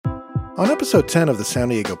On episode 10 of the San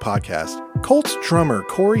Diego podcast, Colt's drummer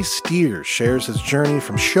Corey Steer shares his journey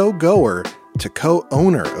from show-goer to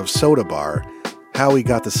co-owner of Soda Bar, how he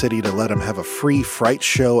got the city to let him have a free Fright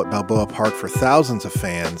show at Balboa Park for thousands of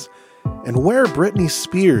fans, and where Britney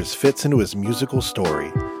Spears fits into his musical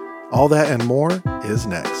story. All that and more is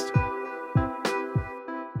next.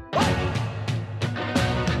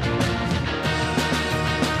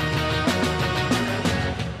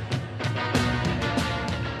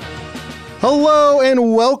 Hello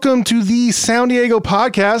and welcome to the San Diego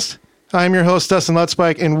podcast. I'm your host, Dustin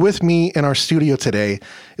Lutspike, and with me in our studio today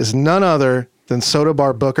is none other than Soda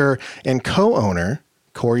Bar booker and co-owner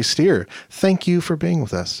Corey Steer. Thank you for being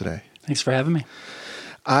with us today. Thanks for having me.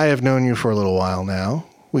 I have known you for a little while now.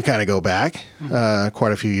 We kind of go back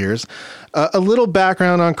quite a few years. A little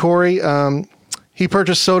background on Corey. He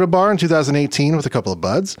purchased Soda Bar in 2018 with a couple of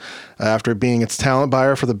buds after being its talent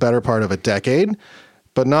buyer for the better part of a decade.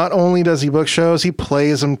 But not only does he book shows, he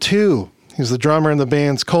plays them too. He's the drummer in the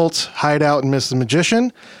bands Colts, Hideout, and Miss the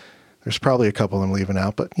Magician. There's probably a couple I'm leaving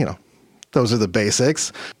out, but you know, those are the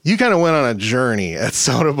basics. You kind of went on a journey at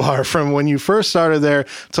Soda Bar from when you first started there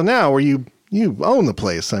to now where you own the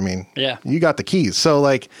place. I mean, yeah, you got the keys. So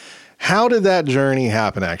like, how did that journey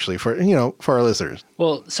happen actually for our listeners?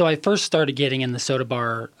 Well, so I first started getting in the Soda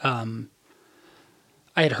Bar.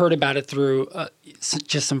 I had heard about it through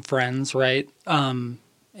just some friends, right?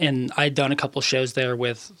 And I'd done a couple shows there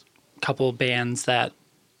with a couple bands that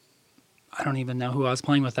I don't even know who I was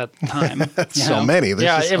playing with at the time. So many.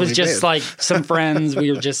 It was just like some friends.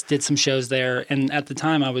 We just did some shows there. And at the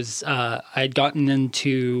time I had gotten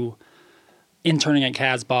into interning at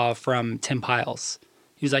Casbah from Tim Piles.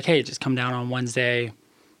 He was like, hey, just come down on Wednesday,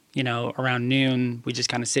 around noon. We just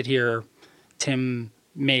kind of sit here. Tim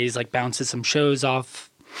Mays bounces some shows off.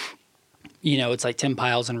 It's like Tim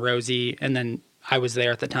Piles and Rosie. And then I was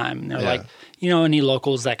there at the time. And they're like, any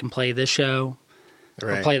locals that can play this show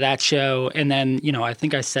or play that show. And then, I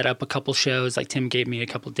think I set up a couple shows. Like Tim gave me a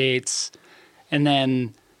couple dates. And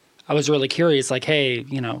then I was really curious, like, hey,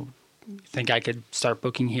 think I could start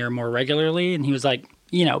booking here more regularly? And he was like,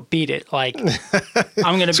 beat it. Like,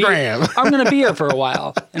 I'm going to be here for a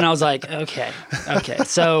while. And I was like, okay.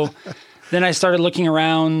 So then I started looking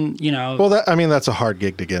around, Well, that's a hard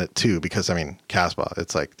gig to get it too, because Casbah,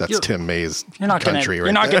 it's like, that's Tim Mays country, right?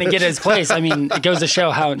 You're not going to get his place. I mean, it goes to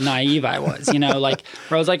show how naive I was, where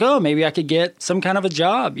I was like, oh, maybe I could get some kind of a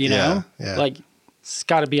job, Yeah. Like, it's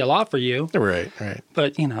got to be a lot for you. Right.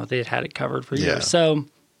 But, they had it covered for years. So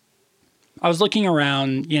I was looking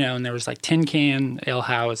around, and there was Tin Can, Ale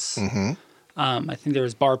House. Mm-hmm. I think there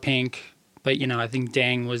was Bar Pink, but, I think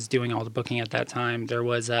Dang was doing all the booking at that time. There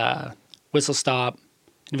was Whistle Stop.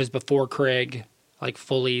 It was before Craig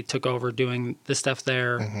fully took over doing the stuff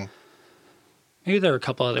there. Mm-hmm. Maybe there were a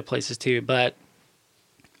couple other places too, but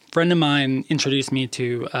a friend of mine introduced me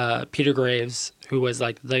to Peter Graves, who was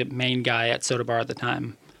the main guy at Soda Bar at the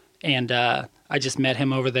time. And I just met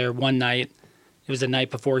him over there one night. It was the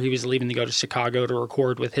night before he was leaving to go to Chicago to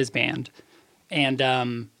record with his band. And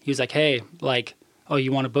he was like, hey, oh,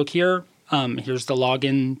 you want to book here? Here's the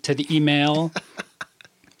login to the email.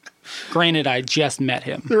 Granted, I just met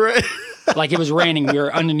him. Right. It was raining. We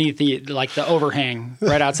were underneath the overhang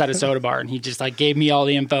right outside of Soda Bar. And he just gave me all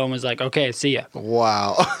the info and was like, okay, see ya.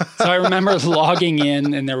 Wow. So I remember logging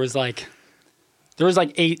in and there was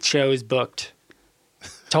 8 shows booked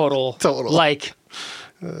total.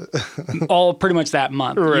 All pretty much that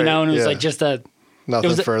month, right, and it was just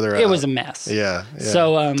nothing further out. It was a mess. Yeah.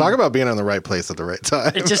 So talk about being in the right place at the right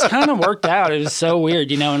time. It just kind of worked out. It was so weird,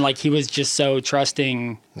 and he was just so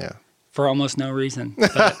trusting. Yeah. For almost no reason.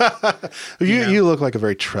 But, you look like a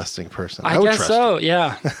very trusting person. I guess so.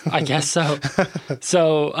 Yeah, I guess so.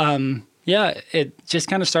 So it just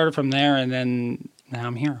kind of started from there, and then now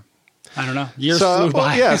I'm here. I don't know. Years flew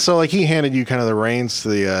by. Yeah, so he handed you kind of the reins to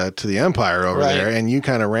the empire over there, and you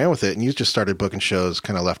kind of ran with it, and you just started booking shows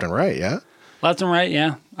kind of left and right. Yeah. Left and right,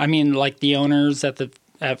 yeah. I mean, the owners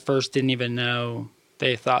at first didn't even know.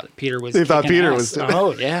 They thought Peter was. They thought Peter was.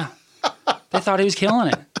 Oh yeah. They thought he was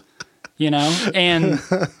killing it, and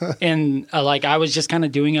I was just kind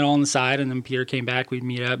of doing it all on the side, and then Peter came back. We'd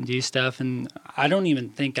meet up and do stuff, and I don't even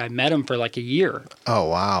think I met him for a year. Oh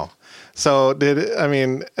wow. So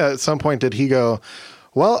at some point did he go,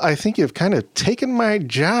 well, I think you've kind of taken my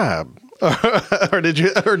job? Or did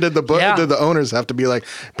the owners have to be like,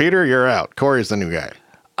 Peter, you're out. Corey's the new guy.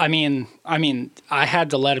 I mean, I had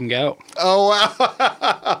to let him go. Oh, wow.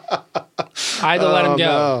 I had to let him go.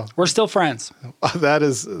 No. We're still friends.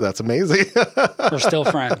 That's amazing. We're still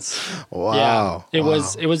friends. Wow. Yeah. It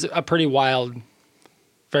was a pretty wild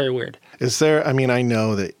very weird. Is there, I mean, I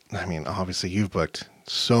know that, I mean, obviously you've booked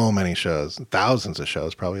so many shows, thousands of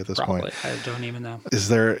shows probably at this point. I don't even know. Is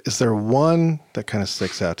there one that kind of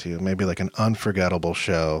sticks out to you? Maybe like an unforgettable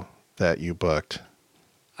show that you booked?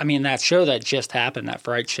 I mean, that show that just happened, that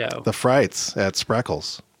Fright show, The Frights at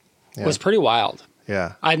Spreckles. Yeah. was pretty wild.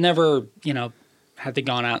 Yeah. I'd never, had to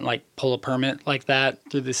gone out and like pull a permit like that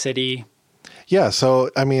through the city Yeah. So,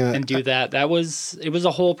 I mean, and do that. It was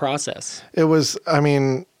a whole process. it was, I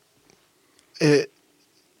mean,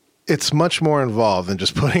 it's much more involved than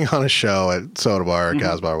just putting on a show at Soda Bar or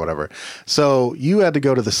Casbah or whatever. So you had to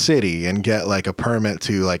go to the city and get like a permit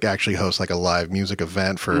to like actually host like a live music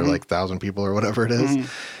event for like 1,000 people or whatever it is.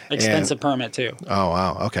 Expensive permit too. Oh,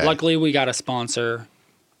 wow. Okay. Luckily, we got a sponsor,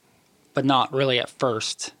 but not really at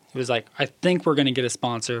first. It was like, I think we're going to get a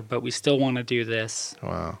sponsor, but we still want to do this.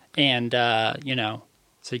 Wow. And,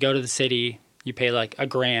 so you go to the city, you pay like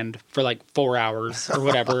 $1,000 for like 4 hours or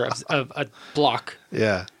whatever of a block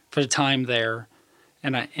Yeah. for the time there.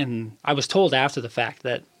 And I was told after the fact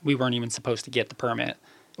that we weren't even supposed to get the permit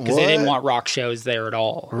because they didn't want rock shows there at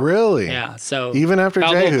all. Really? Yeah. So even after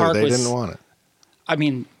Balboa Jehu, Park they didn't want it. I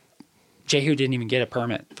mean, Jehu didn't even get a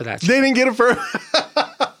permit for that show. They didn't get a permit.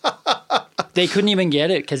 They couldn't even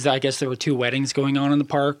get it because I guess there were 2 weddings going on in the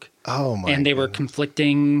park. Oh my! And they were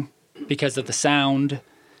conflicting because of the sound.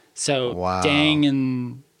 So Wow. Dang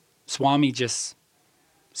and Swami just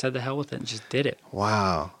said the hell with it and just did it.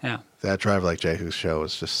 Wow. Yeah. That Drive Like Jehu's show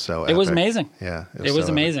was just so It was epic. amazing. Yeah. It was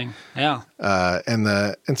so amazing. Yeah.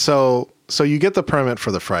 epic. And so you get the permit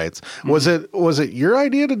for the Frights. Was it your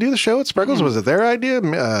idea to do the show at Spreckles? Was it their idea?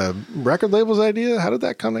 Record label's idea? How did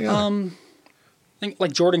that come together? I think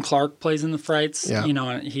like Jordan Clark plays in the Frights. Yeah.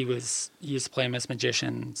 And he used to play Miss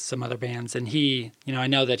Magician, some other bands, and he, I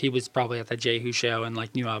know that he was probably at the Jehu show and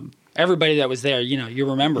like knew everybody that was there. You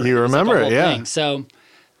remember. You It was, like, remember a it, whole yeah. thing. So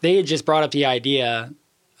they had just brought up the idea.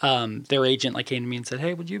 Their agent like came to me and said,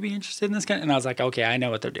 "Hey, would you be interested in this guy?" And I was like, "Okay, I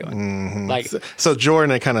know what they're doing." Like, So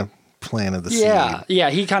Jordan had kind of planted the seed.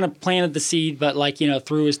 yeah, he kind of planted the seed, but like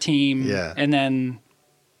through his team, Yeah. and then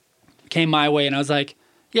came my way, and I was like,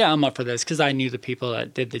 "Yeah, I'm up for this," because I knew the people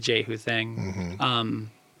that did the Jehu thing.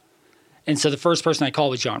 And so the first person I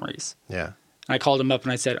called was John Reese. Yeah. And I called him up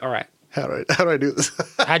and I said, "All right, How do I do this?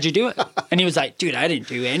 how'd you do it?" And he was like, "Dude, I didn't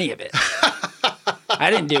do any of it. I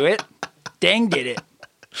didn't do it. Dang did it."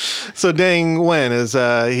 So Dang Wen is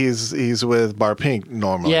he's with Bar Pink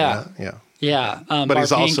normally. Yeah. Yeah. Yeah, But he's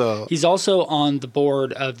Barpink, he's also on the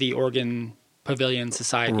board of the Oregon Pavilion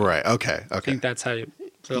Society. Right. Okay. I think that's how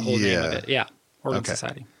the whole name of it. Yeah, Oregon Okay.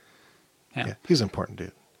 Society. Yeah. He's an important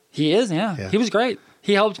dude. He is. Yeah. Yeah. He was great.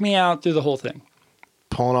 He helped me out through the whole thing.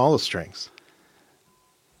 Pulling all the strings.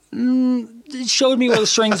 It showed me where the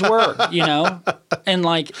strings were, and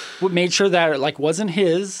like made sure that it like wasn't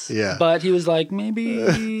his. Yeah. But he was like,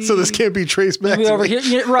 maybe. So this can't be traced back Maybe to over me. here,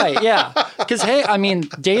 yeah, right? Yeah, because hey, I mean,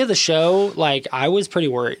 day of the show, like I was pretty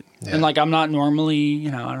worried, Yeah. and like I'm not normally,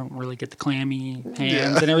 I don't really get the clammy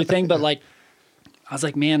hands and everything, but like I was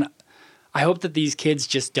like, man, I hope that these kids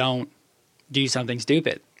just don't do something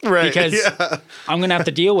stupid, Right, Because yeah. I'm gonna have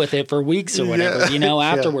to deal with it for weeks or whatever, Yeah.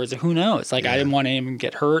 afterwards. Who knows? Like I didn't want to even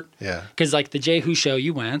get hurt, Yeah. because like the Jehu show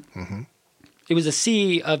you went, it was a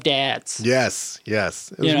sea of dads. Yes.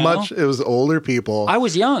 Yes. It was You know? It was older people. I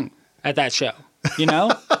was young at that show,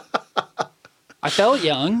 I felt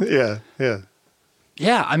young. Yeah. Yeah.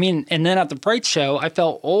 Yeah, I mean, and then at the Fright show, I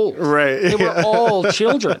felt old. Right. They were all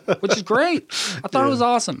children, which is great. I thought it was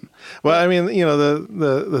awesome. Well, I mean,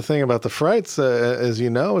 the thing about the Frights, as you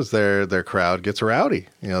know, is their crowd gets rowdy.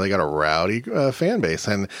 They got a rowdy fan base,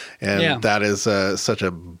 and Yeah. that is such a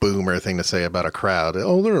boomer thing to say about a crowd.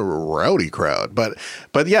 Oh, they're a rowdy crowd, but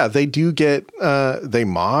yeah, they do get they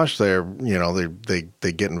mosh. They're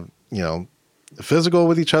they get physical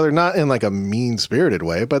with each other, not in like a mean spirited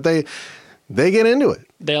way, but they get into it.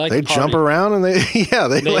 They like They to party. jump around and they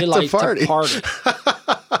They like to party.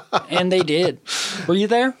 And they did. Were you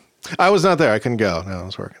there? I was not there. I couldn't go. No, I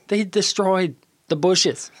was working. They destroyed the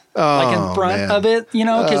bushes, like in front man. of it,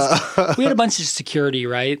 because we had a bunch of security,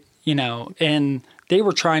 right? And they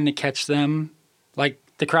were trying to catch them, like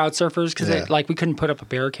the crowd surfers, because Yeah. like we couldn't put up a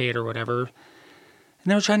barricade or whatever. And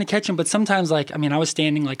they were trying to catch them, but sometimes, like, I mean, I was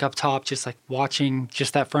standing like up top, just like watching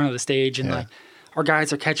just that front of the stage, and Yeah. like our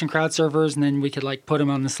guys are catching crowd surfers, and then we could like put them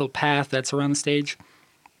on this little path that's around the stage.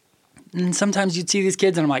 And sometimes you'd see these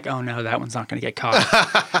kids, and I'm like, oh no, that one's not going to get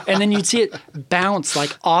caught. And then you'd see it bounce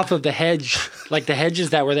like off of the hedge, like the hedges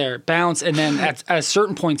that were there, bounce. And then at a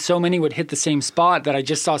certain point, so many would hit the same spot that I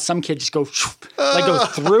just saw some kid just go, like go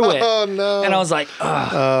through it. Oh no! And I was like,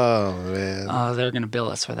 Oh man! oh, they're going to bill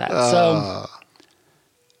us for that. So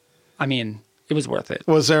I mean, it was worth it.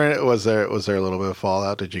 Was there a little bit of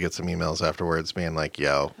fallout? Did you get some emails afterwards being like,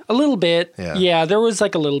 "Yo"? A little bit. Yeah. Yeah, there was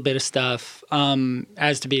like a little bit of stuff,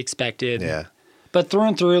 as to be expected. Yeah. But through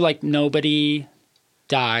and through, like nobody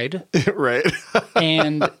died Right.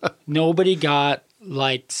 and nobody got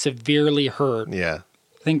like severely hurt. Yeah.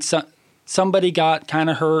 I think somebody got kind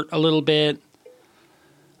of hurt a little bit.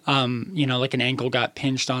 Like an ankle got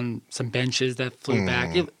pinched on some benches that flew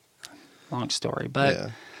back. Long story, but Yeah.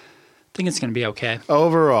 I think it's going to be okay.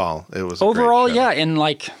 Overall, it was a great show. Yeah. And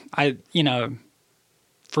like,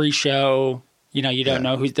 free show, you don't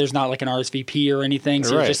know there's not like an RSVP or anything.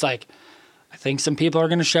 So Right. you're just like, I think some people are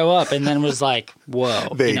going to show up. And then it was like, whoa.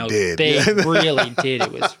 They did. They really did.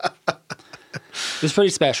 It was pretty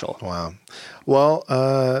special. Wow. Well,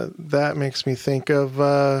 that makes me think of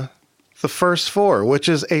the First Four, which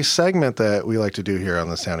is a segment that we like to do here on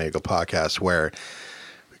the San Diego podcast where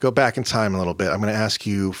we go back in time a little bit. I'm going to ask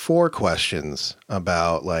you 4 questions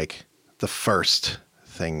about like the first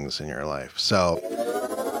things in your life. So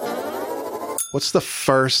what's the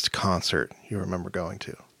first concert you remember going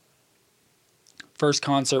to? First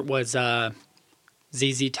concert was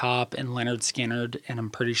ZZ Top and Leonard Skinner, and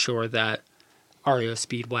I'm pretty sure that REO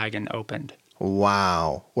Speedwagon opened.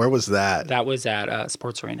 Wow. Where was that? That was at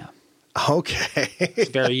Sports Arena. Okay.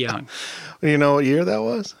 Very young. You know what year that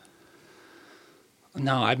was?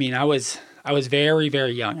 No, I mean I was very,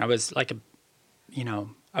 very young. I was like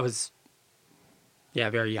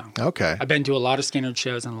very young. Okay. I've been to a lot of Skinner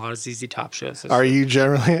shows and a lot of ZZ Top shows. Are you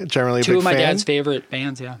generally a Two big of my fan? dad's favorite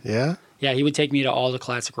bands, yeah. Yeah? Yeah, he would take me to all the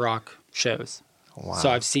classic rock shows. Wow. So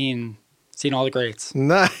I've seen all the greats.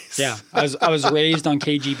 Nice. Yeah. I was raised on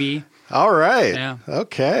KGB. All right. Yeah.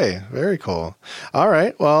 Okay. Very cool. All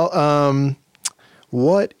right. Well,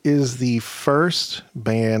 what is the first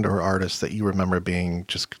band or artist that you remember being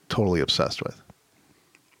just totally obsessed with?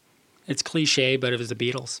 It's cliche, but it was the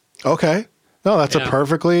Beatles. Okay. No, that's a Yeah.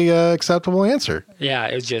 perfectly acceptable answer. Yeah,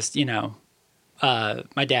 it was just, my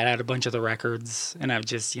dad had a bunch of the records, and I would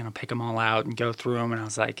just, pick them all out and go through them, and I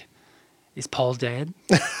was like, is Paul dead?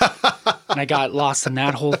 And I got lost in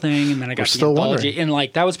that whole thing, and then I got the still anthology. wondering. And,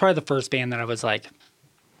 like, that was probably the first band that I was, like,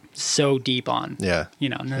 so deep on. Yeah.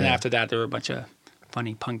 And then after that, there were a bunch of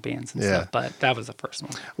funny punk bands and Yeah. stuff, but that was the first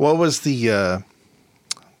one. What was the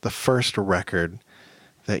first record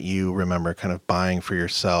that you remember kind of buying for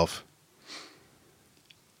yourself?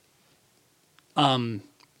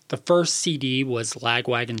 The first CD was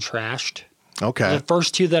Lagwagon Trashed. Okay. The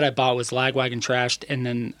first 2 that I bought was Lagwagon Trashed, and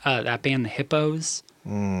then that band, the Hippos.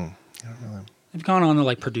 They've gone on to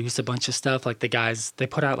like produce a bunch of stuff. Like the guys, they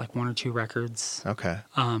put out like 1 or 2 records. Okay.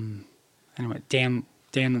 Anyway, Dan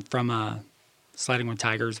from Sliding with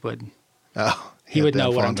Tigers would Oh, he would Dan know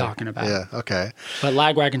what I'm Fonder. talking about. Yeah. Okay. But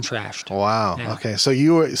Lagwagon Trashed. Wow. Yeah. Okay. So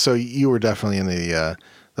you were definitely in the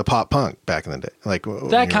pop punk back in the day, like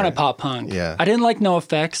That kind of pop punk. Yeah. I didn't like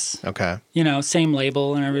NoFX. Okay. Same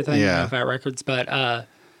label and everything. Yeah. NoFX Records, but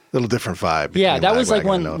Little different vibe. yeah, between that was like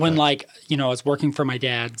Lagwagon and when NoFX. like I was working for my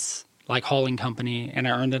dad's like hauling company, and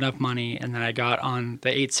I earned enough money, and then I got on the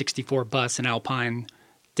 864 bus in Alpine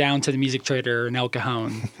down to the Music Trader in El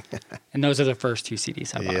Cajon, and those are the first 2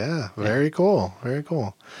 CDs I bought. Yeah. Very cool. Very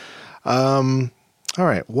cool. All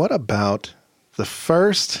right. What about the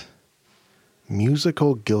first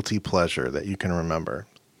musical guilty pleasure that you can remember?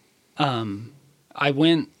 I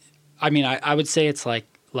would say it's like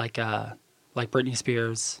Britney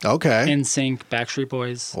Spears, Okay. NSYNC, Backstreet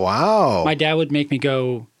Boys. Wow. My dad would make me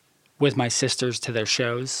go with my sisters to their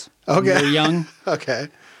shows when Okay. we were young. Okay.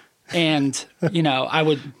 And, I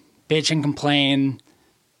would bitch and complain,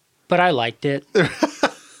 but I liked it.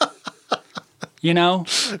 Yeah.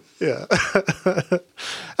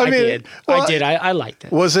 I did. I liked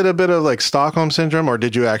it. Was it a bit of like Stockholm syndrome, or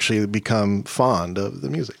did you actually become fond of the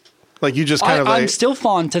music? Like you just kind of like. I'm still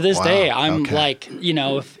fond to this Wow, day. I'm okay. like,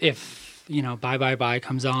 if Bye Bye Bye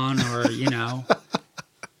comes on, or,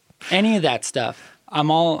 any of that stuff,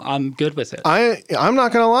 I'm good with it. I'm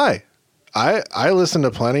not gonna lie. I listened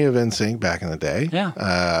to plenty of NSYNC back in the day. Yeah.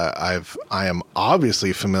 I am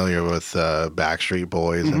obviously familiar with Backstreet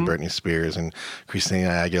Boys and Britney Spears and Christina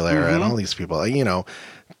Aguilera and all these people.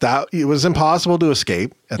 That it was impossible to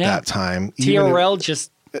escape at that time. Even TRL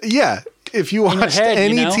just if you watched head,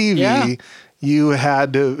 any TV, Yeah. you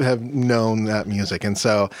had to have known that music, and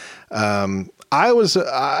so I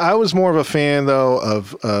was more of a fan though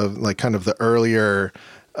of like kind of the earlier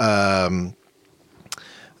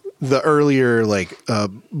like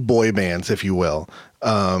boy bands, if you will.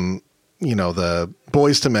 The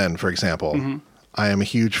Boyz II Men, for example. I am a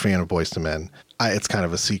huge fan of Boyz II Men. it's kind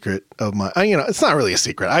of a secret of my, it's not really a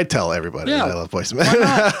secret. I tell everybody that I love Boyz II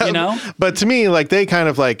Men. Why not, But to me, like they kind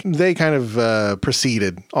of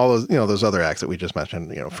preceded all those, those other acts that we just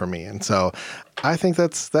mentioned, for me. And so I think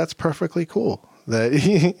that's perfectly cool that,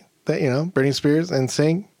 that, Britney Spears,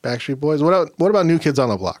 NSYNC, Backstreet Boys. What about New Kids on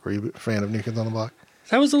the Block? Were you a fan of New Kids on the Block?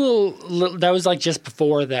 That was that was like just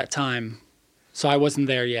before that time. So I wasn't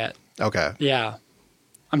there yet. Okay. Yeah.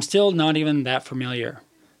 I'm still not even that familiar.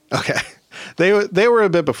 Okay. They were a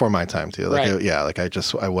bit before my time too. Like,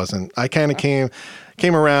 right. I kind of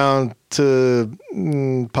came around to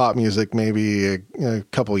pop music maybe a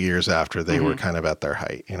couple years after they were kind of at their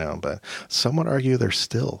height, but some would argue they're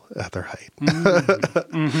still at their height.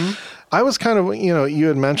 I was kind of, you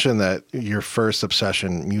had mentioned that your first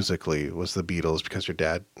obsession musically was the Beatles because your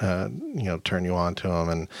dad, turned you on to them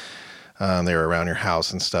and they were around your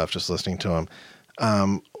house and stuff, just listening to them.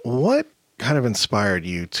 What kind of inspired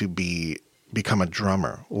you to become a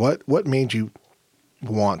drummer? What made you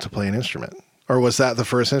want to play an instrument? Or was that the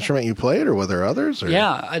first instrument you played, or were there others? Or?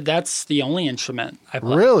 Yeah, that's the only instrument I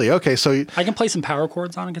play. Really? Okay, so I can play some power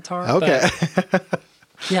chords on a guitar. Okay.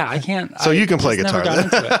 Yeah, I can't. So you can play guitar. Never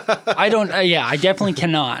got into it. I don't. I definitely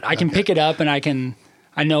cannot. I can pick it up and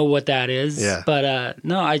I know what that is. Yeah. But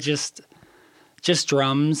no, I just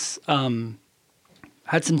drums.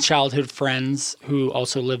 Had some childhood friends who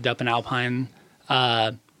also lived up in Alpine.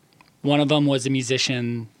 One of them was a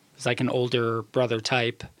musician. It was like an older brother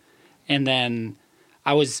type. And then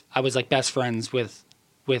I was like best friends with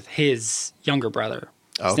his younger brother.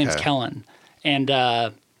 His name's Kellen. And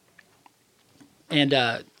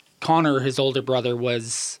Connor, his older brother,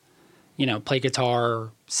 was, played guitar,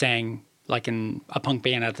 sang like in a punk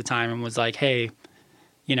band at the time, and was like, hey,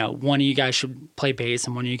 one of you guys should play bass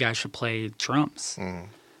and one of you guys should play drums.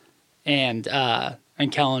 And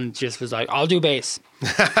Kellen just was like, I'll do bass.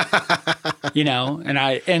 And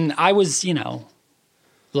I was,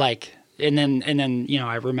 like, and then,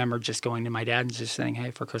 I remember just going to my dad and just saying,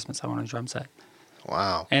 hey, for Christmas, I want a drum set.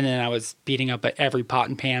 Wow. And then I was beating up at every pot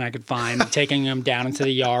and pan I could find, taking them down into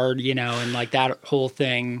the yard, and like that whole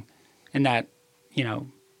thing. And that,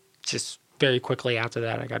 just very quickly after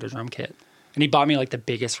that, I got a drum kit. And he bought me like the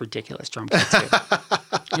biggest, ridiculous drum kit too.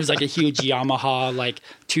 It was like a huge Yamaha, like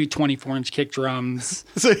two 24-inch kick drums.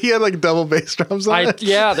 So he had like double bass drums on it?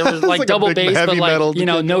 Yeah, there was like double bass, but like,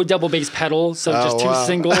 no double bass pedal. So just two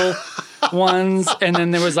single ones. And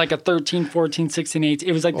then there was like a 13, 14, 16, 18.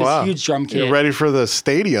 It was like this huge drum kit. You're ready for the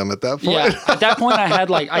stadium at that point. Yeah. At that point I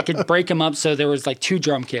had I could break them up. So there was like two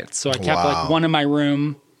drum kits. So I kept like one in my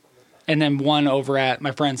room and then one over at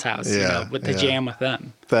my friend's house, with the jam with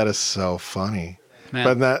them. That is so funny.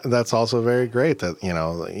 Man. But that's also very great that,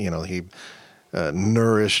 he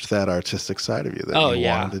nourished that artistic side of you, that you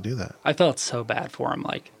wanted to do that. I felt so bad for him,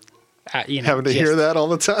 having to hear that all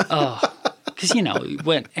the time. Because,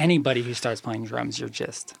 when anybody who starts playing drums, you're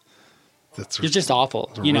just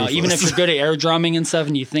awful. Ruthless. Even if you're good at air drumming and stuff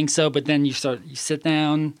and you think so, but then you sit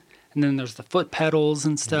down and then there's the foot pedals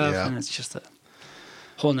and stuff and it's just a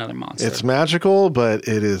whole nother monster. It's magical, but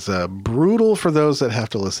it is brutal for those that have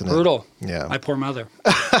to listen. Brutal. Yeah. My poor mother.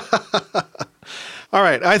 All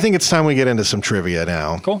right. I think it's time we get into some trivia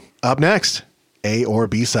now. Cool. Up next, A or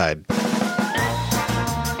B side.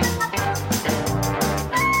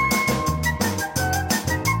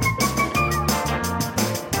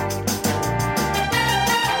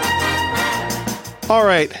 All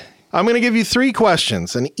right. I'm going to give you 3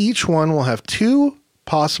 questions, and each one will have 2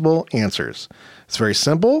 possible answers. It's very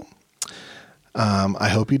simple. I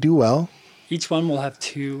hope you do well. Each one will have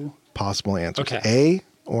 2 possible answers. Okay. A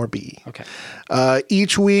or B. Okay.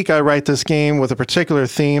 Each week I write this game with a particular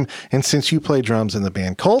theme, and since you play drums in the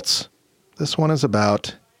band Cults, this one is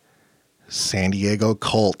about San Diego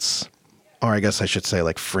cults. Or I guess I should say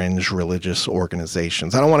like fringe religious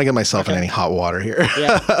organizations. I don't want to get myself in any hot water here.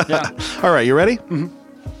 Yeah. All right, you ready? Mm-hmm.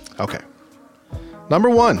 Okay. Number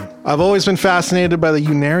 1, I've always been fascinated by the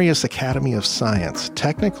Unarius Academy of Science,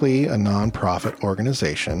 technically a nonprofit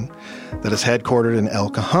organization that is headquartered in El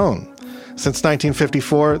Cajon. Since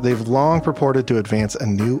 1954, they've long purported to advance a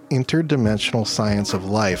new interdimensional science of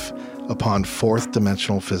life upon fourth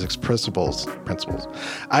dimensional physics principles.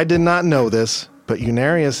 I did not know this, but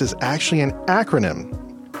Unarius is actually an acronym.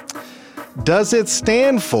 Does it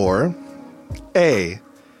stand for A,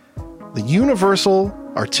 the Universal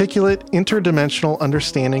Articulate Interdimensional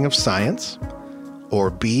Understanding of Science, or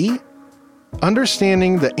B,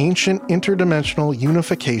 Understanding the Ancient Interdimensional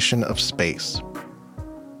Unification of Space?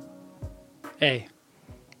 A.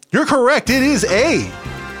 You're correct. It is A.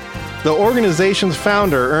 The organization's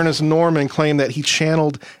founder, Ernest Norman, claimed that he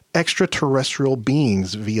channeled extraterrestrial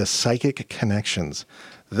beings via psychic connections.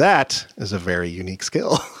 That is a very unique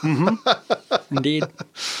skill. Indeed.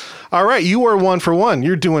 All right, you are 1 for 1.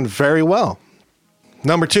 You're doing very well.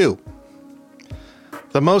 Number 2.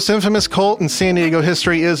 The most infamous cult in San Diego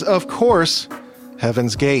history is, of course,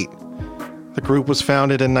 Heaven's Gate. The group was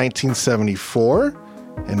founded in 1974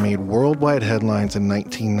 and made worldwide headlines in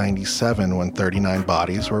 1997 when 39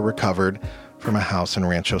 bodies were recovered from a house in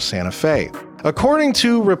Rancho Santa Fe. According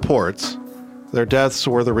to reports, their deaths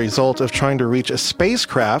were the result of trying to reach a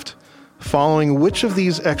spacecraft following which of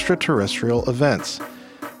these extraterrestrial events?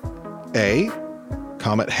 A.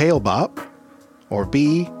 Comet Hale-Bopp, or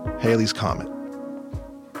B. Halley's Comet?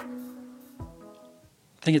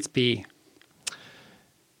 I think it's B.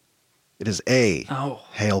 It is A. Oh.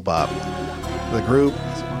 Hale-Bopp. The group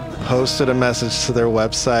posted a message to their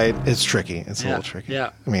website. It's tricky. It's a little tricky.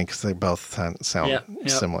 Yeah. I mean, because they both sound Yep.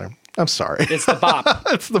 similar. I'm sorry. It's the bop.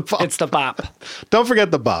 It's the bop. It's the bop. Don't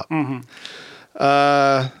forget the bop.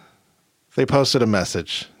 They posted a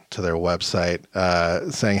message to their website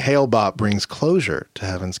saying, Hale-Bopp brings closure to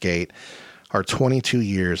Heaven's Gate. Our 22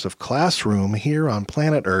 years of classroom here on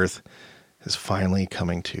planet Earth is finally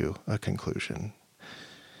coming to a conclusion.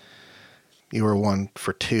 You were 1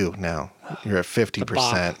 for 2 now. You're at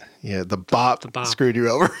 50%. Yeah, the bop screwed you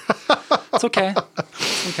over. It's okay.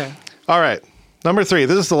 It's okay. All right. Number 3.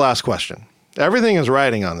 This is the last question. Everything is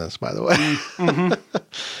riding on this, by the way.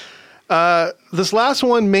 This last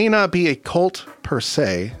one may not be a cult per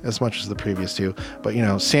se, as much as the previous 2, but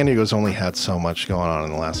San Diego's only had so much going on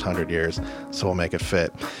in the last 100 years, so we'll make it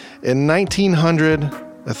fit. In 1900,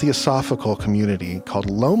 a theosophical community called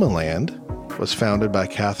Loma Land was founded by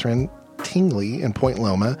Catherine Tingley in Point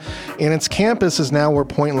Loma, and its campus is now where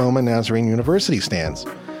Point Loma Nazarene University stands.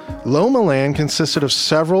 Loma Land consisted of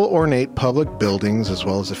several ornate public buildings as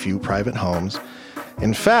well as a few private homes.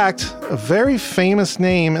 In fact, a very famous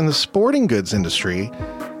name in the sporting goods industry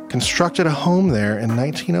constructed a home there in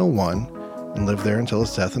 1901 and lived there until his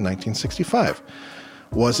death in 1965.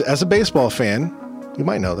 As a baseball fan, you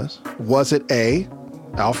might know this, was it A,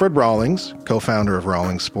 Alfred Rawlings, co-founder of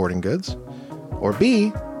Rawlings Sporting Goods, or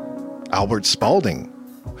B, Albert Spalding,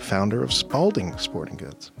 founder of Spalding Sporting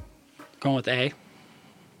Goods? Going with A.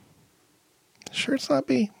 Sure it's not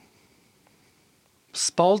B?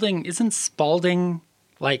 Spalding, isn't Spalding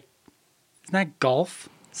isn't that golf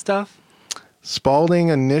stuff? Spalding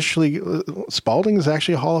is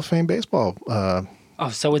actually a Hall of Fame baseball.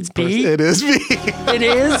 So it's B? It is B. It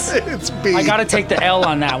is? It's B. I got to take the L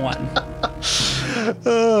on that one.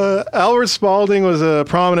 Albert Spalding was a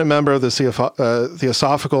prominent member of the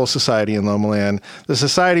Theosophical Society in Loma Land. The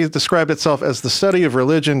society described itself as the study of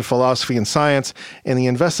religion, philosophy, and science, and the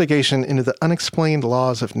investigation into the unexplained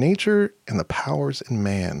laws of nature and the powers in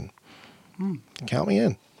man. Count me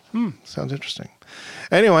in. Sounds interesting.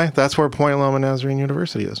 Anyway, that's where Point Loma Nazarene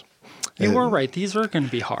University is. You were right. These are going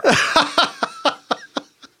to be hard.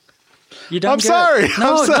 I'm sorry.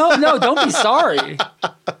 No, don't be sorry.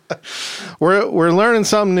 We're learning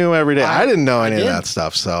something new every day. I didn't know any of that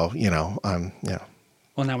stuff, so Well,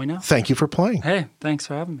 now we know. Thank you for playing. Hey, thanks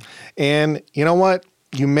for having me. And you know what?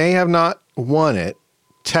 You may have not won it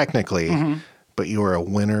technically, but you are a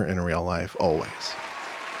winner in real life always.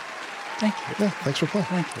 Thank you. Yeah, thanks for playing.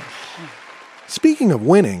 Thank you. Speaking of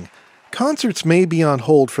winning, concerts may be on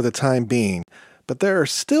hold for the time being, but there are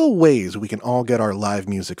still ways we can all get our live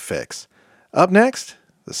music fix. Up next,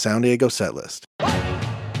 the Sound Diego set list.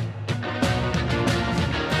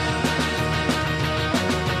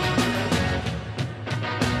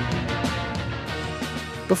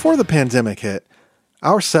 Before the pandemic hit,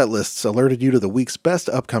 our set lists alerted you to the week's best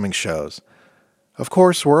upcoming shows. Of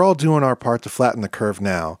course, we're all doing our part to flatten the curve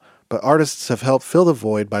now, but artists have helped fill the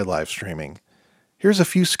void by live streaming. Here's a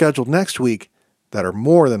few scheduled next week that are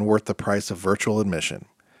more than worth the price of virtual admission.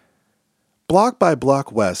 Block by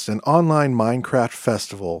Block West, an online Minecraft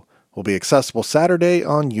festival, will be accessible Saturday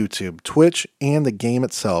on YouTube, Twitch, and the game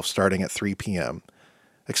itself starting at 3 p.m.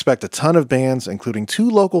 Expect a ton of bands, including 2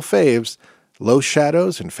 local faves, Low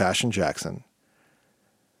Shadows and Fashion Jackson.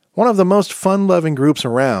 One of the most fun-loving groups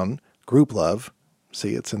around, Group Love,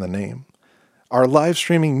 see it's in the name, are live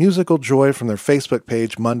streaming Musical Joy from their Facebook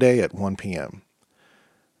page Monday at 1 p.m.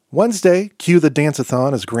 Wednesday, cue the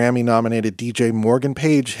dance-a-thon as Grammy-nominated DJ Morgan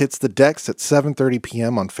Page hits the decks at 7:30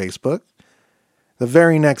 p.m. on Facebook. The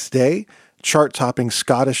very next day, chart-topping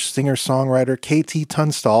Scottish singer-songwriter KT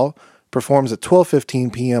Tunstall performs at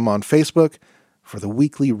 12:15 p.m. on Facebook for the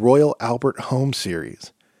weekly Royal Albert Home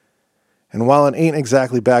series. And while it ain't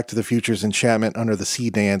exactly Back to the Future's enchantment under the sea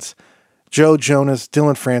dance, Joe Jonas,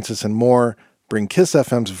 Dylan Francis, and more bring Kiss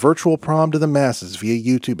FM's virtual prom to the masses via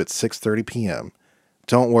YouTube at 6:30 p.m.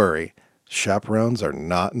 Don't worry, chaperones are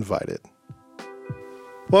not invited.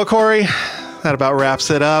 Well, Corey, that about wraps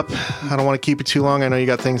it up. I don't want to keep you too long. I know you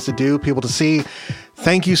got things to do, people to see.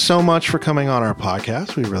 Thank you so much for coming on our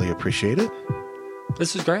podcast. We really appreciate it.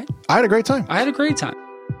 This was great. I had a great time. I had a great time.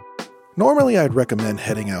 Normally, I'd recommend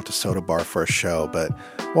heading out to Soda Bar for a show, but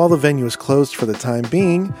while the venue is closed for the time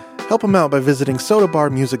being, help them out by visiting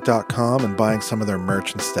sodabarmusic.com and buying some of their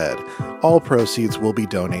merch instead. All proceeds will be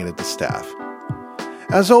donated to staff.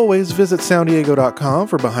 As always, visit sounddiego.com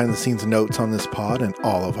for behind-the-scenes notes on this pod and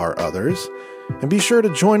all of our others. And be sure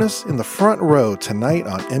to join us in the front row tonight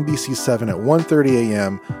on NBC7 at 1:30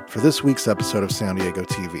 a.m. for this week's episode of Sound Diego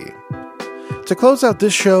TV. To close out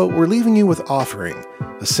this show, we're leaving you with Offering,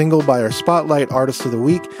 a single by our Spotlight Artist of the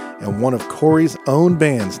Week and one of Corey's own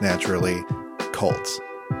bands, naturally, Cults.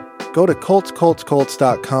 Go to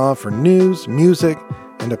cultscultscults.com for news, music,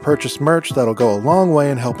 and to purchase merch that'll go a long way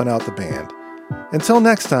in helping out the band. Until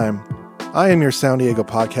next time, I am your Sound Diego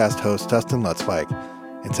podcast host, Dustin Lutzpike,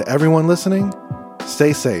 and to everyone listening,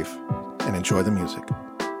 stay safe and enjoy the music.